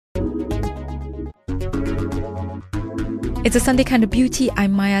It's a Sunday Kind of Beauty.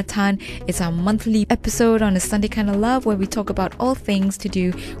 I'm Maya Tan. It's our monthly episode on a Sunday Kind of Love where we talk about all things to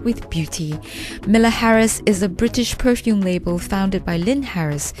do with beauty. Miller Harris is a British perfume label founded by Lynn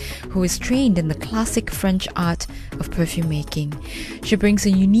Harris, who is trained in the classic French art of perfume making. She brings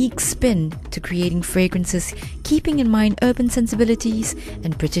a unique spin to creating fragrances, keeping in mind urban sensibilities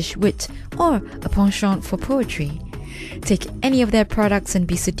and British wit, or a penchant for poetry. Take any of their products and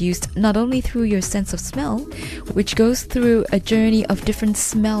be seduced not only through your sense of smell, which goes through a journey of different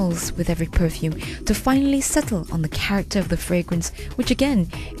smells with every perfume to finally settle on the character of the fragrance, which again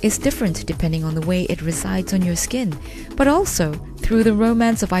is different depending on the way it resides on your skin, but also through the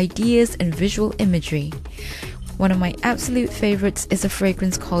romance of ideas and visual imagery. One of my absolute favorites is a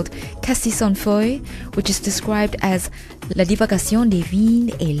fragrance called Cassis en Feuilles, which is described as la divagation des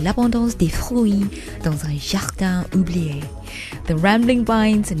vignes et l'abondance des fruits dans un jardin oublié. The rambling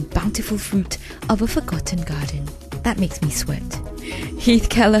vines and bountiful fruit of a forgotten garden. That makes me sweat. Heath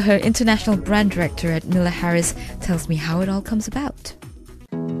Keleher, International Brand Director at Miller Harris, tells me how it all comes about.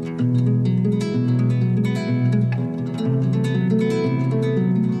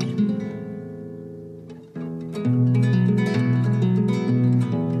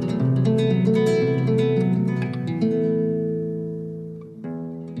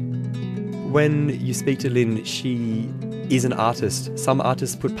 When you speak to Lynn, she is an artist. Some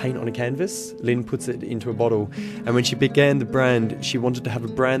artists put paint on a canvas. Lynn puts it into a bottle. And when she began the brand, she wanted to have a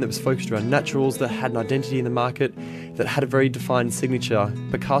brand that was focused around naturals, that had an identity in the market, that had a very defined signature.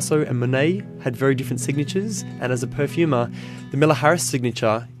 Picasso and Monet had very different signatures. And as a perfumer, the Miller Harris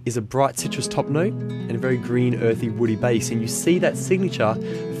signature is a bright citrus top note and a very green, earthy, woody base. And you see that signature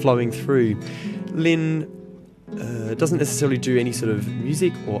flowing through. Lynn doesn't necessarily do any sort of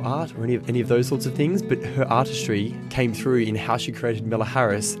music or art or any of those sorts of things, but her artistry came through in how she created Miller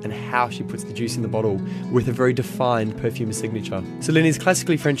Harris and how she puts the juice in the bottle with a very defined perfumer signature. So Lynn is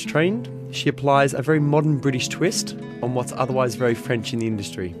classically French trained. She applies a very modern British twist on what's otherwise very French in the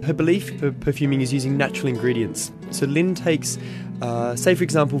industry. Her belief for perfuming is using natural ingredients. So Lynn takes, say for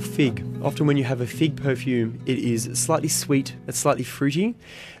example, fig. Often when you have a fig perfume, it is slightly sweet, it's slightly fruity.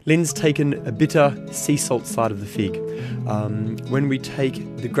 Lynn's taken a bitter sea salt side of the fig. When we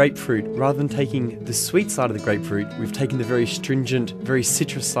take the grapefruit, rather than taking the sweet side of the grapefruit, we've taken the very stringent, very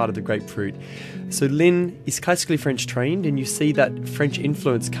citrus side of the grapefruit. So Lynn is classically French trained, and you see that French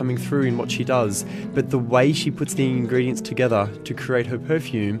influence coming through in what she does, but the way she puts the ingredients together to create her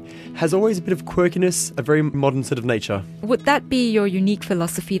perfume has always a bit of quirkiness, a very modern sort of nature. Would that be your unique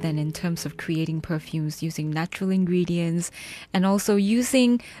philosophy then in terms of creating perfumes, using natural ingredients and also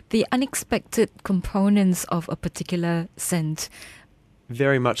using the unexpected components of a particular scent?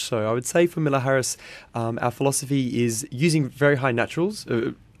 Very much so. I would say for Miller Harris, our philosophy is using very high naturals,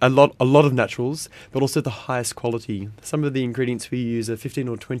 a lot of naturals, but also the highest quality. Some of the ingredients we use are 15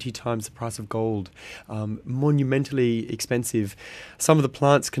 or 20 times the price of gold, monumentally expensive. Some of the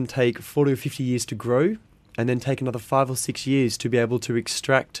plants can take 40 or 50 years to grow, and then take another 5 or 6 years to be able to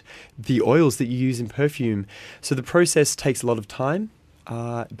extract the oils that you use in perfume. So the process takes a lot of time.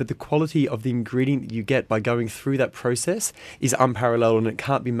 But the quality of the ingredient that you get by going through that process is unparalleled, and it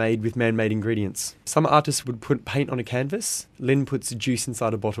can't be made with man-made ingredients. Some artists would put paint on a canvas. Lynn puts juice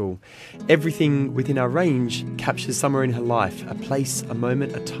inside a bottle. Everything within our range captures somewhere in her life, a place, a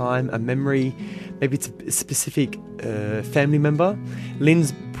moment, a time, a memory. Maybe it's a specific family member. Lynn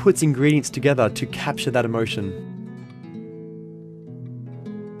puts ingredients together to capture that emotion.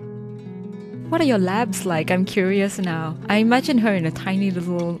 What are your labs like? I'm curious now. I imagine her in a tiny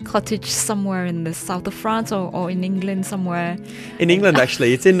little cottage somewhere in the south of France or in England somewhere. In England,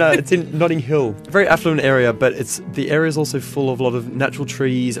 actually. It's in Notting Hill. A very affluent area, but the area is also full of a lot of natural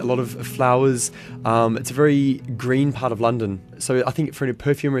trees, a lot of flowers. It's a very green part of London. So I think for a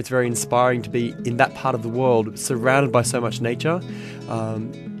perfumer, it's very inspiring to be in that part of the world, surrounded by so much nature.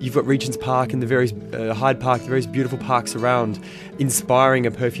 You've got Regent's Park and the various Hyde Park, the various beautiful parks around, inspiring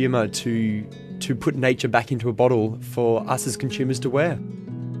a perfumer to put nature back into a bottle for us as consumers to wear.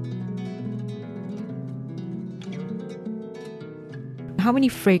 How many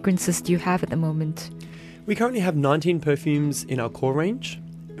fragrances do you have at the moment? We currently have 19 perfumes in our core range.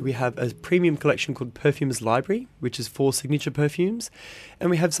 We have a premium collection called Perfumer's Library, which is 4 signature perfumes. And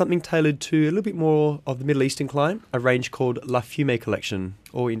we have something tailored to a little bit more of the Middle Eastern client, a range called La Fumée Collection,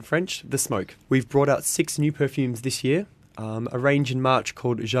 or in French, The Smoke. We've brought out 6 new perfumes this year, a range in March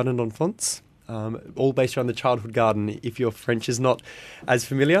called Jardin d'Enfance, all based around the childhood garden, if your French is not as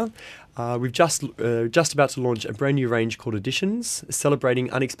familiar. We've just about to launch a brand new range called Editions,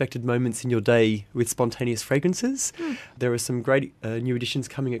 celebrating unexpected moments in your day with spontaneous fragrances. There are some great new additions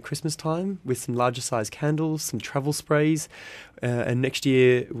coming at Christmas time with some larger size candles, some travel sprays, and next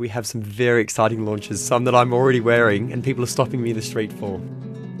year we have some very exciting launches, some that I'm already wearing and people are stopping me in the street for.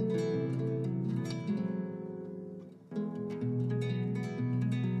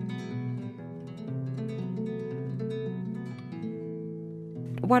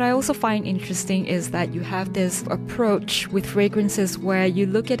 What I also find interesting is that you have this approach with fragrances where you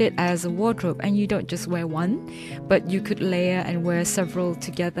look at it as a wardrobe and you don't just wear one, but you could layer and wear several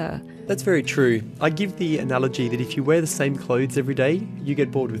together. That's very true. I give the analogy that if you wear the same clothes every day, you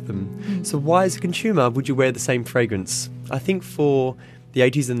get bored with them. So why as a consumer would you wear the same fragrance? I think for the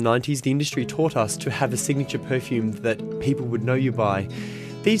 80s and 90s, the industry taught us to have a signature perfume that people would know you by.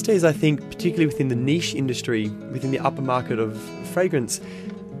 These days, I think, particularly within the niche industry, within the upper market of fragrance,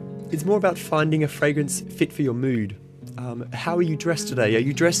 it's more about finding a fragrance fit for your mood. How are you dressed today? Are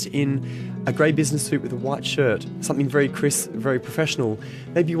you dressed in a grey business suit with a white shirt? Something very crisp, very professional.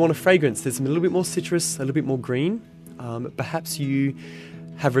 Maybe you want a fragrance that's a little bit more citrus, a little bit more green. Perhaps you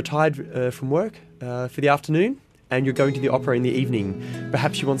have retired from work for the afternoon and you're going to the opera in the evening.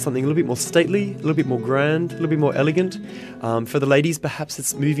 Perhaps you want something a little bit more stately, a little bit more grand, a little bit more elegant. For the ladies, perhaps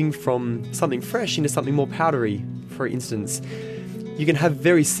it's moving from something fresh into something more powdery, for instance. You can have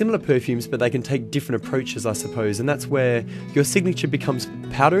very similar perfumes, but they can take different approaches, I suppose. And that's where your signature becomes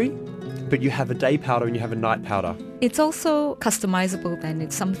powdery, but you have a day powder and you have a night powder. It's also customizable then.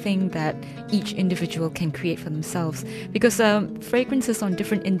 It's something that each individual can create for themselves. Because fragrances on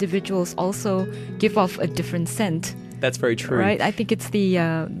different individuals also give off a different scent. That's very true. Right? I think it's the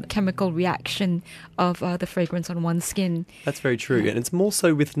chemical reaction of the fragrance on one's skin. That's very true. And it's more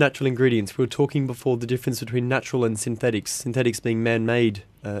so with natural ingredients. We were talking before the difference between natural and synthetics. Synthetics being man-made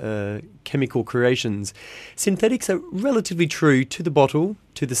chemical creations. Synthetics are relatively true to the bottle,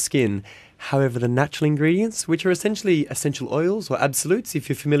 to the skin. However, the natural ingredients, which are essentially essential oils or absolutes, if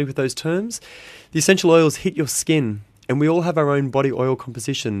you're familiar with those terms, the essential oils hit your skin. And we all have our own body oil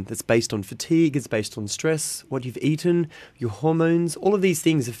composition that's based on fatigue, it's based on stress, what you've eaten, your hormones. All of these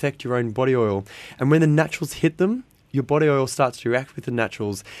things affect your own body oil. And when the naturals hit them, your body oil starts to react with the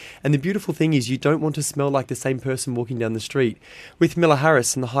naturals. And the beautiful thing is you don't want to smell like the same person walking down the street. With Miller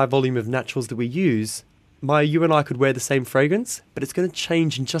Harris and the high volume of naturals that we use, you and I could wear the same fragrance, but it's going to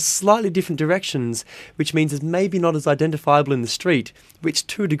change in just slightly different directions, which means it's maybe not as identifiable in the street, which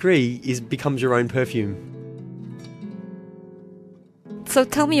to a degree becomes your own perfume. So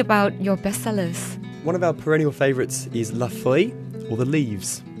tell me about your bestsellers. One of our perennial favourites is La Feuille, or the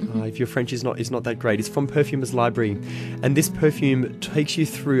leaves. If your French is not that great. It's from Perfumer's Library. And this perfume takes you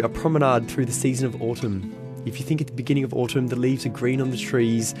through a promenade through the season of autumn. If you think at the beginning of autumn, the leaves are green on the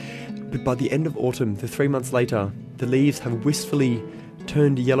trees. But by the end of autumn, 3 months later, the leaves have wistfully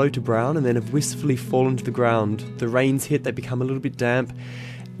turned yellow to brown and then have wistfully fallen to the ground. The rains hit, they become a little bit damp.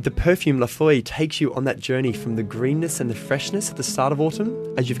 The perfume La Feuille takes you on that journey from the greenness and the freshness at the start of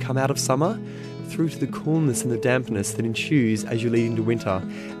autumn, as you've come out of summer, through to the coolness and the dampness that ensues as you lead into winter.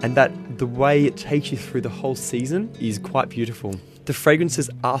 And that the way it takes you through the whole season is quite beautiful. The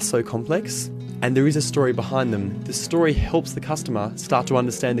fragrances are so complex, and there is a story behind them. The story helps the customer start to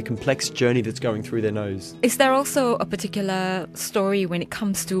understand the complex journey that's going through their nose. Is there also a particular story when it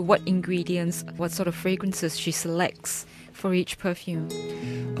comes to what ingredients, what sort of fragrances she selects for each perfume?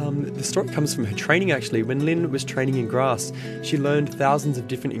 The story comes from her training, actually. When Lynn was training in Grasse, she learned thousands of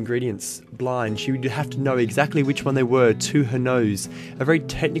different ingredients blind. She would have to know exactly which one they were to her nose. A very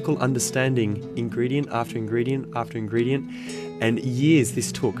technical understanding, ingredient after ingredient after ingredient, and years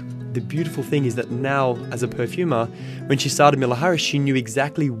this took. The beautiful thing is that now, as a perfumer, when she started Miller Harris, she knew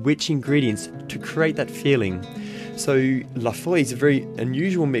exactly which ingredients to create that feeling. So La Feuille is a very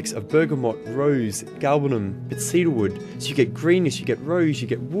unusual mix of bergamot, rose, galbanum, but cedarwood. So you get greenness, you get rose, you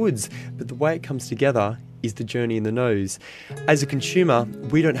get woods, but the way it comes together is the journey in the nose. As a consumer,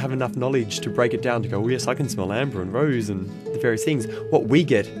 we don't have enough knowledge to break it down to go, oh yes, I can smell amber and rose and the various things. What we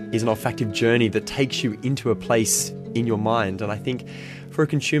get is an olfactive journey that takes you into a place in your mind. And I think for a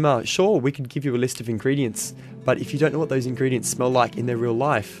consumer, sure, we could give you a list of ingredients, but if you don't know what those ingredients smell like in their real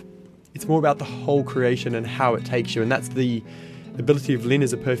life, it's more about the whole creation and how it takes you. And that's the ability of Lynn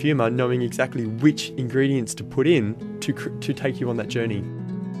as a perfumer, knowing exactly which ingredients to put in to take you on that journey.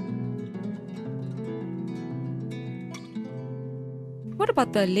 What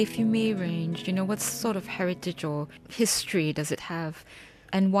about the Les Fumées range? You know, what sort of heritage or history does it have?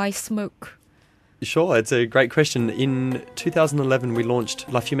 And why smoke? Sure, it's a great question. In 2011, we launched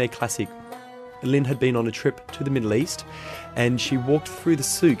La Fumée Classique. Lynn had been on a trip to the Middle East, and she walked through the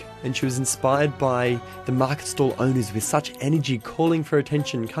souk, and she was inspired by the market stall owners with such energy calling for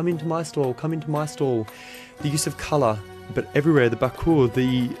attention. Come into my stall, come into my stall. The use of colour, but everywhere, the bakur,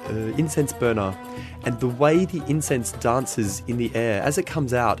 the incense burner, and the way the incense dances in the air. As it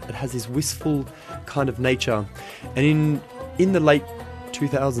comes out, it has this wistful kind of nature. And in the late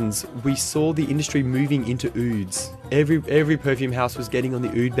 2000s, we saw the industry moving into ouds. Every perfume house was getting on the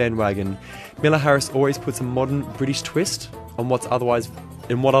oud bandwagon. Miller Harris always puts a modern British twist on what otherwise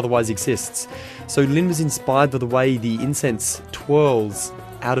exists. So Lynn was inspired by the way the incense twirls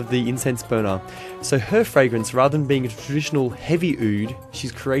out of the incense burner. So her fragrance, rather than being a traditional heavy oud,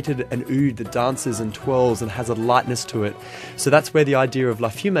 she's created an oud that dances and twirls and has a lightness to it. So that's where the idea of la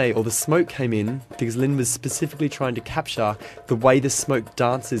fumée, or the smoke, came in, because Lynn was specifically trying to capture the way the smoke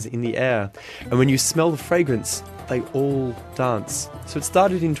dances in the air. And when you smell the fragrance, they all dance. So it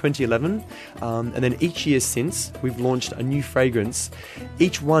started in 2011, and then each year since, we've launched a new fragrance.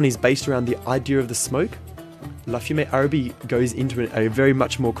 Each one is based around the idea of the smoke. La Fumée Arabi goes into a very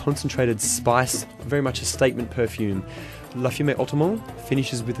much more concentrated spice, very much a statement perfume. La Fumée Ottoman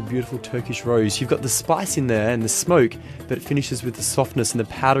finishes with a beautiful Turkish rose. You've got the spice in there and the smoke, but it finishes with the softness and the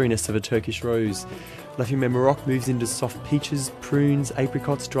powderiness of a Turkish rose. La Fumée Maroc moves into soft peaches, prunes,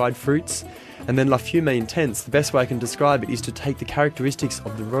 apricots, dried fruits. And then La Fumée Intense, the best way I can describe it is to take the characteristics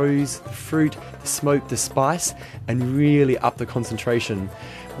of the rose, the fruit, the smoke, the spice, and really up the concentration.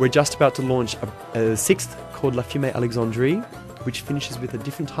 We're just about to launch a sixth called La Fumée Alexandrie, which finishes with a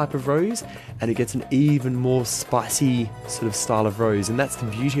different type of rose, and it gets an even more spicy sort of style of rose. And that's the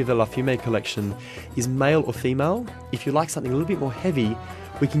beauty of the La Fumée collection, is male or female. If you like something a little bit more heavy,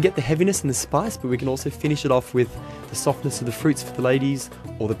 we can get the heaviness and the spice, but we can also finish it off with the softness of the fruits for the ladies,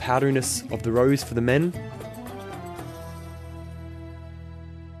 or the powderiness of the rose for the men.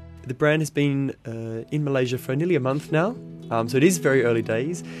 The brand has been in Malaysia for nearly a month now, so it is very early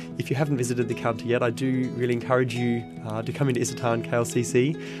days. If you haven't visited the counter yet, I do really encourage you to come into Isatan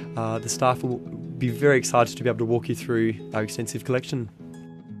KLCC. The staff will be very excited to be able to walk you through our extensive collection.